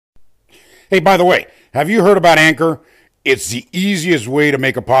Hey, by the way, have you heard about Anchor? It's the easiest way to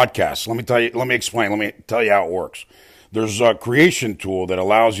make a podcast. Let me tell you, let me explain, let me tell you how it works. There's a creation tool that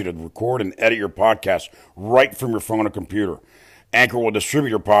allows you to record and edit your podcast right from your phone or computer. Anchor will distribute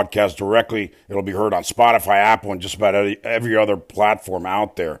your podcast directly. It'll be heard on Spotify, Apple, and just about every other platform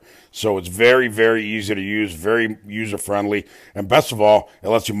out there. So it's very, very easy to use, very user friendly, and best of all, it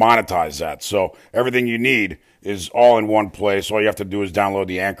lets you monetize that. So everything you need is all in one place. All you have to do is download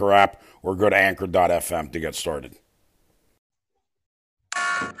the Anchor app or go to anchor.fm to get started. This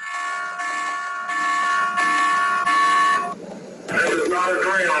is not a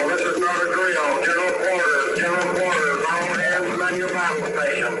drill. This is not a drill. General quarters, all hands man your battle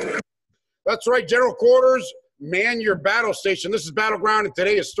station. That's right, General Quarters, man your battle station. This is Battleground, and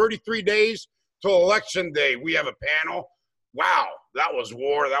today is 33 days till Election Day. We have a panel. Wow, that was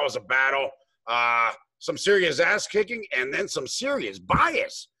war. That was a battle. Some serious ass kicking, and then some serious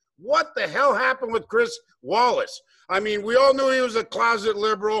bias. What the hell happened with Chris Wallace? I mean, we all knew he was a closet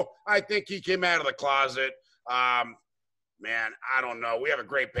liberal. I think he came out of the closet. Man, I don't know. We have a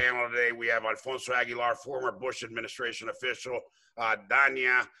great panel today. We have Alfonso Aguilar, former Bush administration official,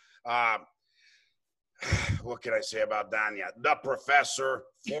 Dania. What can I say about Dania? The professor,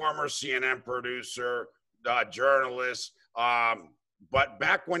 former CNN producer, journalist, but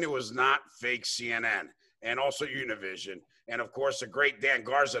back when it was not fake CNN, and also Univision. And, of course, the great Dan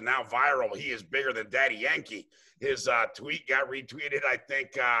Garza, now viral. He is bigger than Daddy Yankee. His tweet got retweeted, I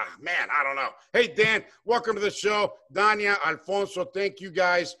think. Man, I don't know. Hey, Dan, welcome to the show. Dania, Alfonso, thank you,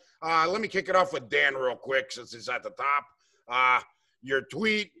 guys. Let me kick it off with Dan real quick since he's at the top. Your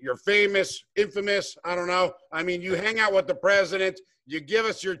tweet, you're famous, infamous, I don't know. I mean, you hang out with the president. You give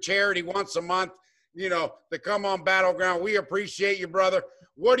us your charity once a month, you know, to come on Battleground. We appreciate you, brother.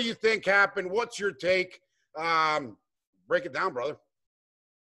 What do you think happened? What's your take? Break it down, brother.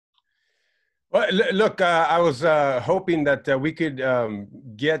 Well, look, I was hoping that we could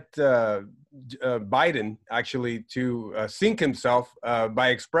get Biden actually to sink himself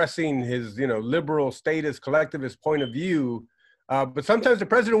by expressing his, liberal statist collectivist point of view. But sometimes the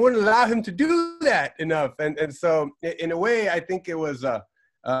president wouldn't allow him to do that enough. And so in a way, I think it was a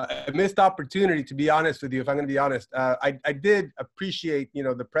missed opportunity, to be honest with you, if I'm going to be honest. I did appreciate,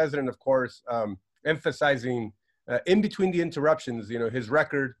 the president, of course, emphasizing in between the interruptions, his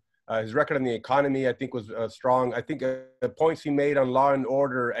record on the economy, I think, was strong. I think the points he made on law and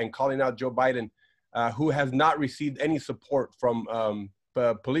order and calling out Joe Biden, who has not received any support from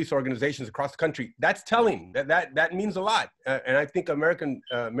police organizations across the country, that's telling. That means a lot. And I think American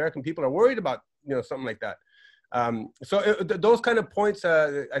people are worried about, something like that. Those kind of points,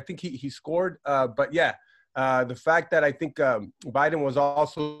 I think he scored. But yeah, the fact that I think Biden was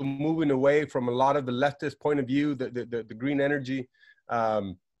also moving away from a lot of the leftist point of view, the green energy,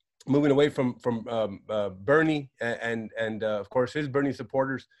 moving away from Bernie and of course his Bernie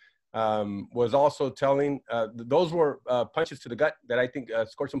supporters, was also telling. Those were punches to the gut that I think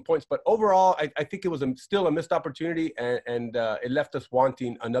scored some points. But overall, I think it was still a missed opportunity, and it left us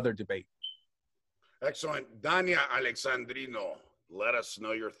wanting another debate. Excellent. Dania Alexandrino, let us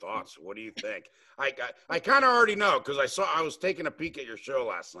know your thoughts. What do you think? I kind of already know because I was taking a peek at your show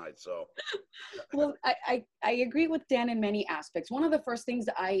last night. So, well, I agree with Dan in many aspects. One of the first things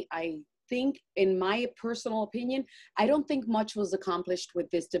I think, in my personal opinion, I don't think much was accomplished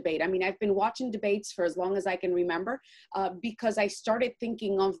with this debate. I mean, I've been watching debates for as long as I can remember, because I started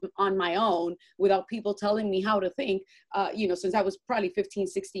thinking on my own without people telling me how to think, since I was probably 15,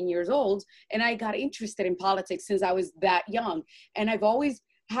 16 years old. And I got interested in politics since I was that young. And I've always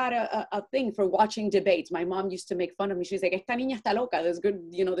had a thing for watching debates. My mom used to make fun of me. She's like, esta niña está loca. This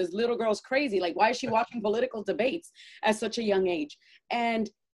little girl's crazy. Like, why is she watching political debates at such a young age? And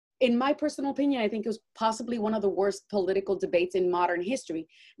in my personal opinion, I think it was possibly one of the worst political debates in modern history,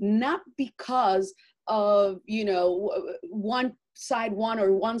 not because of, one side won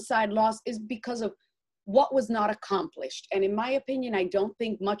or one side lost, is because of what was not accomplished. And in my opinion, I don't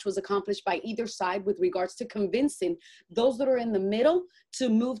think much was accomplished by either side with regards to convincing those that are in the middle to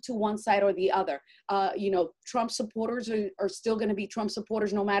move to one side or the other. Trump supporters are still going to be Trump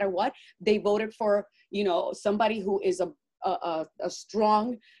supporters no matter what. They voted for, somebody who is a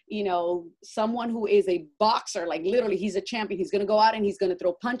strong, someone who is a boxer, like literally he's a champion. He's going to go out and he's going to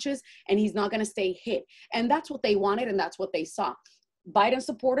throw punches and he's not going to stay hit. And that's what they wanted and that's what they saw. Biden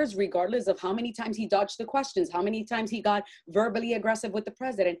supporters, regardless of how many times he dodged the questions, how many times he got verbally aggressive with the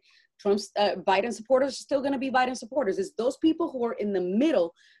president, Biden supporters are still going to be Biden supporters. It's those people who are in the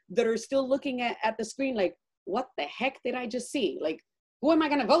middle that are still looking at the screen like, what the heck did I just see? Like, who am I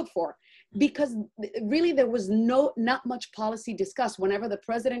going to vote for? because really there was not much policy discussed. Whenever the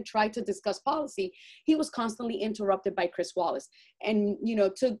president tried to discuss policy, he was constantly interrupted by Chris Wallace. And, you know,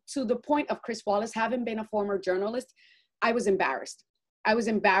 to the point of Chris Wallace, having been a former journalist, I was embarrassed. I was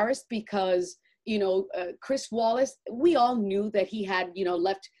embarrassed because, you know, Chris Wallace, we all knew that he had, you know,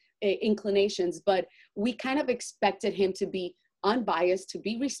 left inclinations, but we kind of expected him to be unbiased, to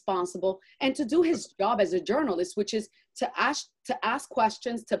be responsible, and to do his job as a journalist, which is to ask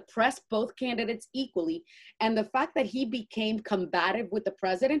questions, to press both candidates equally. And the fact that he became combative with the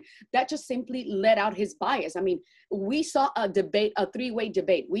president, that just simply let out his bias. I mean, we saw a debate, a three-way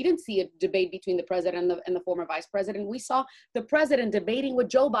debate. We didn't see a debate between the president and the former vice president. We saw the president debating with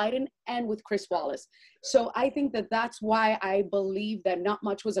Joe Biden and with Chris Wallace. So I think that that's why I believe that not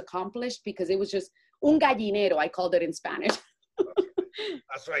much was accomplished, because it was just un gallinero, I called it in Spanish.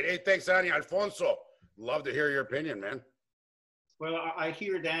 That's right. Hey, thanks, Anya. Alfonso, love to hear your opinion, man. Well, I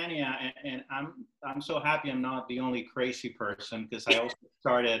hear Dania, and I'm so happy I'm not the only crazy person, because I also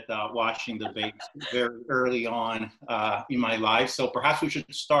started watching debates very early on in my life. So perhaps we should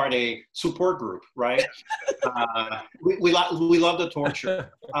start a support group, right? We love the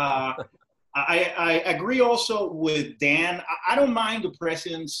torture. I agree also with Dan. I don't mind the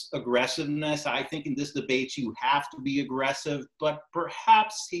president's aggressiveness. I think in this debate you have to be aggressive, but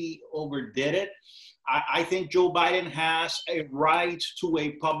perhaps he overdid it. I think Joe Biden has a right to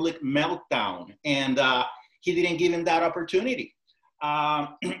a public meltdown, and he didn't give him that opportunity.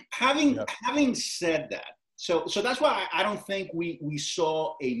 Having said that, so that's why I don't think we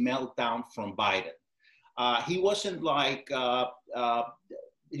saw a meltdown from Biden. He wasn't like,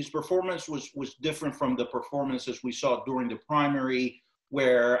 his performance was different from the performances we saw during the primary,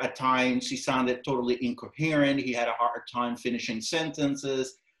 where at times he sounded totally incoherent. He had a hard time finishing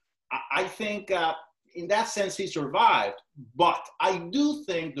sentences. I think in that sense he survived, but I do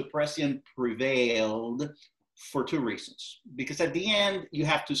think the president prevailed for two reasons. Because at the end, you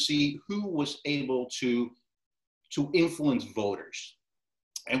have to see who was able to influence voters.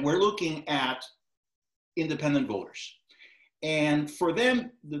 And we're looking at independent voters. And for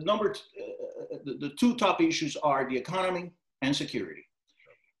them, the two top issues are the economy and security.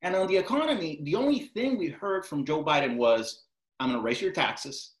 And on the economy, the only thing we heard from Joe Biden was, I'm going to raise your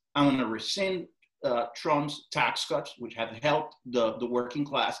taxes. I'm going to rescind Trump's tax cuts, which have helped the working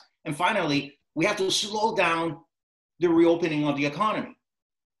class. And finally, we have to slow down the reopening of the economy.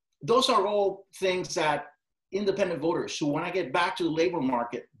 Those are all things that independent voters who want to get back to the labor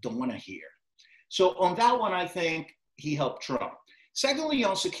market don't want to hear. So on that one, I think he helped Trump. Secondly,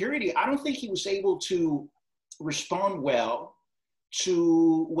 on security, I don't think he was able to respond well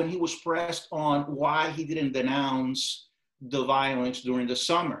to when he was pressed on why he didn't denounce the violence during the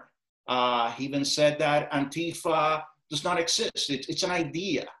summer. He even said that Antifa does not exist. It's an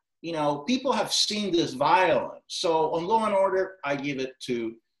idea. You know, people have seen this violence. So on law and order, I give it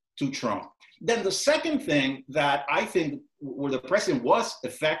to Trump. Then the second thing that I think where the president was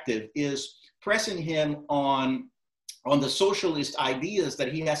effective is pressing him on the socialist ideas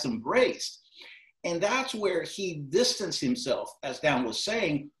that he has embraced. And that's where he distanced himself, as Dan was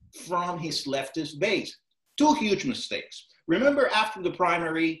saying, from his leftist base. Two huge mistakes. Remember, after the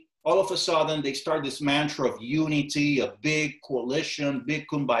primary, all of a sudden they start this mantra of unity, a big coalition, big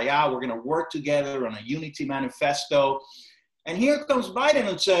kumbaya. We're going to work together on a unity manifesto. And here comes Biden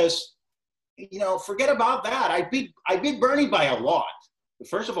and says, you know, forget about that. I beat Bernie by a lot.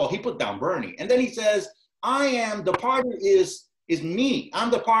 First of all, he put down Bernie. And then he says, the party is me.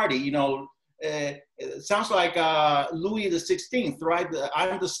 I'm the party, you know. It sounds like Louis XVI, right?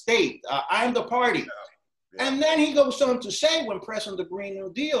 I'm the state. I'm the party. Yeah. And then he goes on to say, when pressed on the Green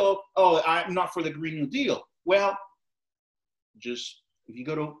New Deal, oh, I'm not for the Green New Deal. Well, just if you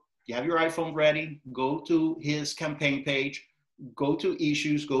have your iPhone ready, go to his campaign page, go to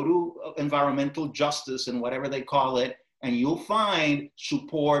issues, go to environmental justice and whatever they call it, and you'll find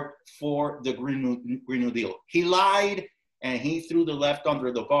support for the Green New Deal. He lied and he threw the left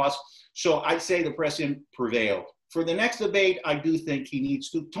under the bus. So I'd say the president prevailed. For the next debate, I do think he needs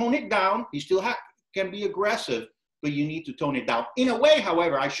to tone it down. He still can be aggressive, but you need to tone it down. In a way,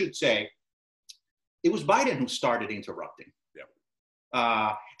 however, I should say, it was Biden who started interrupting.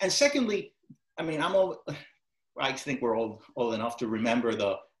 Yeah. And secondly, I mean, I think we're old enough to remember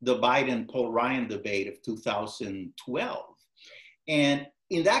the Biden-Paul Ryan debate of 2012. And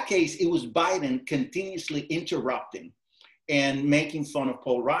in that case, it was Biden continuously interrupting and making fun of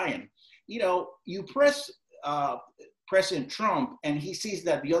Paul Ryan. You know, you press President Trump and he sees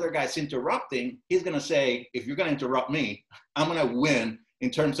that the other guy's interrupting, he's going to say, if you're going to interrupt me, I'm going to win in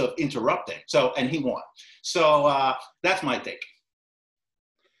terms of interrupting. So, and he won. So that's my take.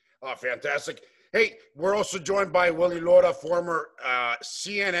 Oh, fantastic. Hey, we're also joined by Willie Lora, former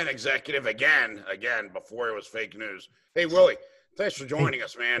CNN executive, again, before it was fake news. Hey, Willie, thanks for joining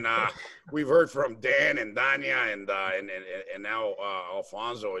us, man. We've heard from Dan and Danya and now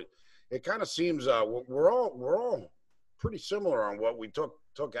Alfonso. It kind of seems we're all pretty similar on what we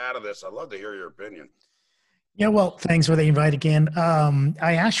took out of this. I'd love to hear your opinion. Yeah, well, thanks for the invite again.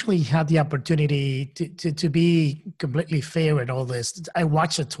 I actually had the opportunity to be completely fair with all this. I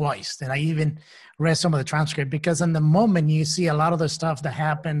watched it twice, and I even read some of the transcript, because in the moment you see a lot of the stuff that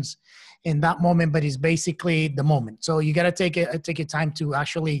happens in that moment, but it's basically the moment. So you got to take your time to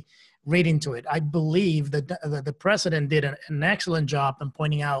actually read into it. I believe that the president did an excellent job in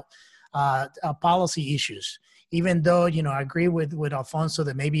pointing out policy issues. Even though, I agree with Alfonso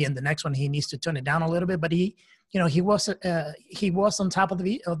that maybe in the next one he needs to turn it down a little bit, but he was on top of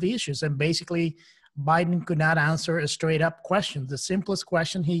the issues, and basically Biden could not answer a straight up question. The simplest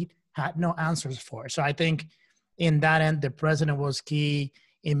question he had no answers for. So I think in that end, the president was key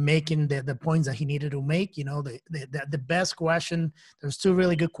in making the points that he needed to make. The best question, there's two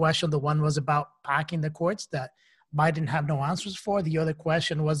really good questions. The one was about packing the courts that Biden had no answers for. The other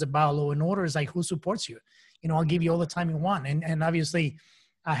question was about law and order. It's like, who supports you? I'll give you all the time you want. And obviously,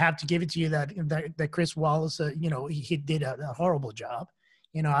 I have to give it to you that Chris Wallace, he did a horrible job.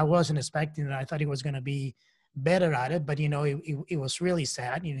 I wasn't expecting it. I thought he was going to be better at it, but, it was really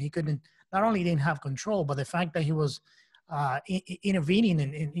sad. He couldn't, not only didn't have control, but the fact that he was intervening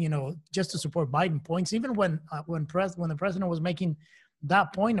and just to support Biden points, even when the president was making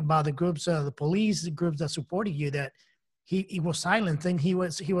that point about the groups, the police groups that supported you, that he was silent. Then he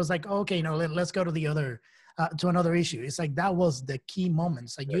was like, okay, let's go to the other, to another issue. It's like, that was the key moment.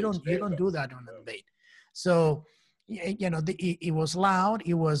 It's like, you don't do that on the debate. So, it was loud.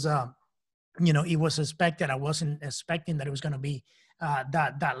 It was, it was expected. I wasn't expecting that it was going to be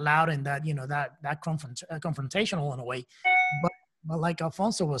that loud and that, that confrontational in a way. But like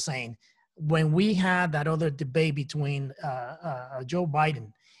Alfonso was saying, when we had that other debate between Joe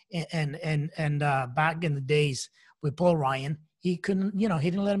Biden and back in the days with Paul Ryan, he couldn't, he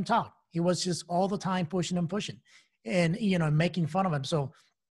didn't let him talk. He was just all the time pushing and, making fun of him. So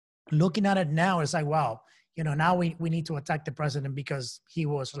looking at it now, it's like, wow, now we need to attack the president because he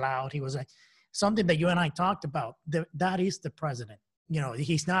was loud. He was like something that you and I talked about. That is the president.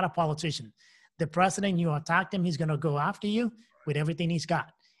 He's not a politician. The president, you attacked him, he's going to go after you with everything he's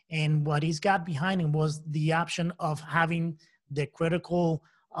got. And what he's got behind him was the option of having the critical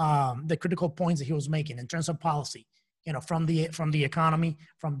points that he was making in terms of policy. From the economy,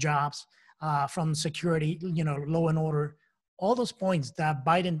 from jobs, from security, law and order, all those points that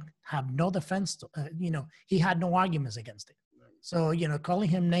Biden have no defense to, he had no arguments against it. So, calling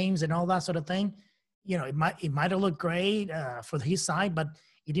him names and all that sort of thing, it might have looked great for his side, but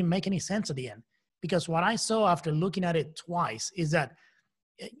it didn't make any sense at the end. Because what I saw after looking at it twice is that,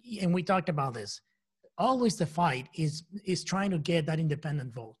 and we talked about this, always the fight is trying to get that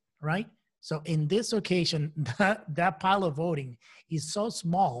independent vote, right? So in this occasion, that pile of voting is so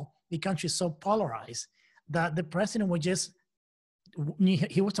small, the country is so polarized, that the president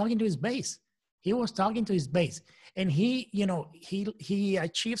he was talking to his base. He was talking to his base. And he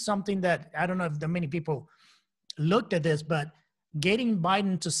achieved something that, I don't know if many people looked at this, but getting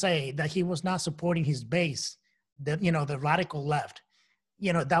Biden to say that he was not supporting his base, the radical left,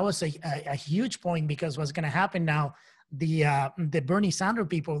 that was a huge point, because what's going to happen now, the Bernie Sanders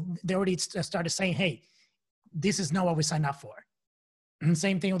people, they already started saying, hey, this is not what we signed up for. And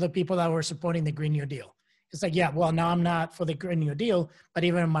same thing with the people that were supporting the Green New Deal. It's like, yeah, well, now I'm not for the Green New Deal, but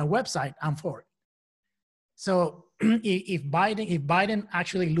even on my website, I'm for it. So if Biden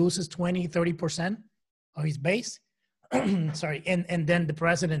actually loses 20, 30% of his base, sorry, and then the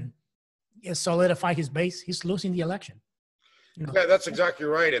president solidify his base, he's losing the election. Yeah, that's exactly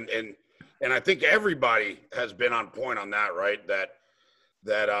right. And I think everybody has been on point on that, right? That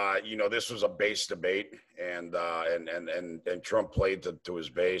this was a base debate, and Trump played to his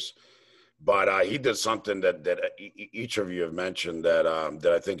base, but he did something that each of you have mentioned that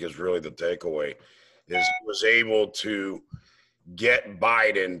I think is really the takeaway, is he was able to get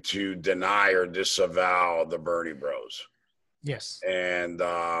Biden to deny or disavow the Bernie Bros. Yes.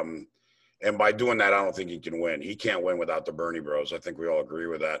 And by doing that, I don't think he can win. He can't win without the Bernie Bros. I think we all agree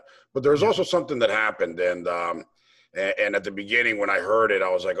with that. But there's also something that happened, and at the beginning when I heard it, I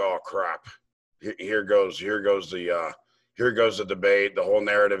was like, "Oh crap! Here goes the debate. The whole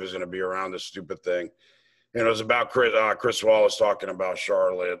narrative is going to be around this stupid thing." And it was about Chris Wallace talking about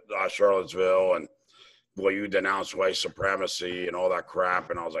Charlottesville, and you denounced white supremacy and all that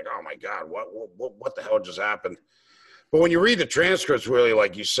crap. And I was like, "Oh my God, what the hell just happened?" But when you read the transcripts, Willie,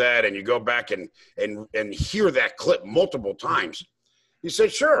 like you said, and you go back and hear that clip multiple times, he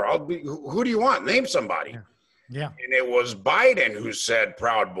said, sure, who do you want? Name somebody. Yeah. And it was Biden who said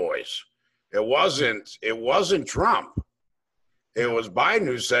Proud Boys. It wasn't Trump. It was Biden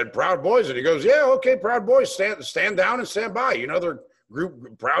who said Proud Boys. And he goes, yeah, okay, Proud Boys, stand down and stand by. You know, they're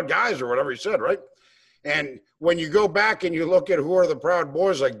group proud guys or whatever he said, right? And when you go back and you look at who are the Proud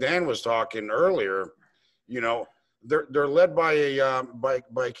Boys, like Dan was talking earlier, you know, they're led by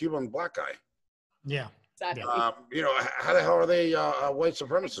a Cuban black guy. Yeah. Exactly. You know, how the hell are they a white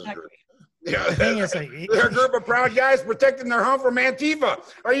supremacist Exactly. group? Yeah, The thing is, they're a group of proud guys protecting their home from Antifa.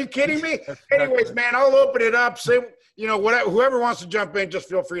 Are you kidding me? Anyways, man, I'll open it up. Say, you know, whoever wants to jump in, just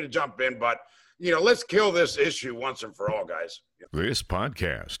feel free to jump in. But, you know, let's kill this issue once and for all, guys. This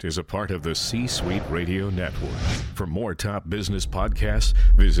podcast is a part of the C-Suite Radio Network. For more top business podcasts,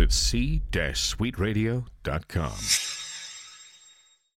 visit c-suiteradio.com.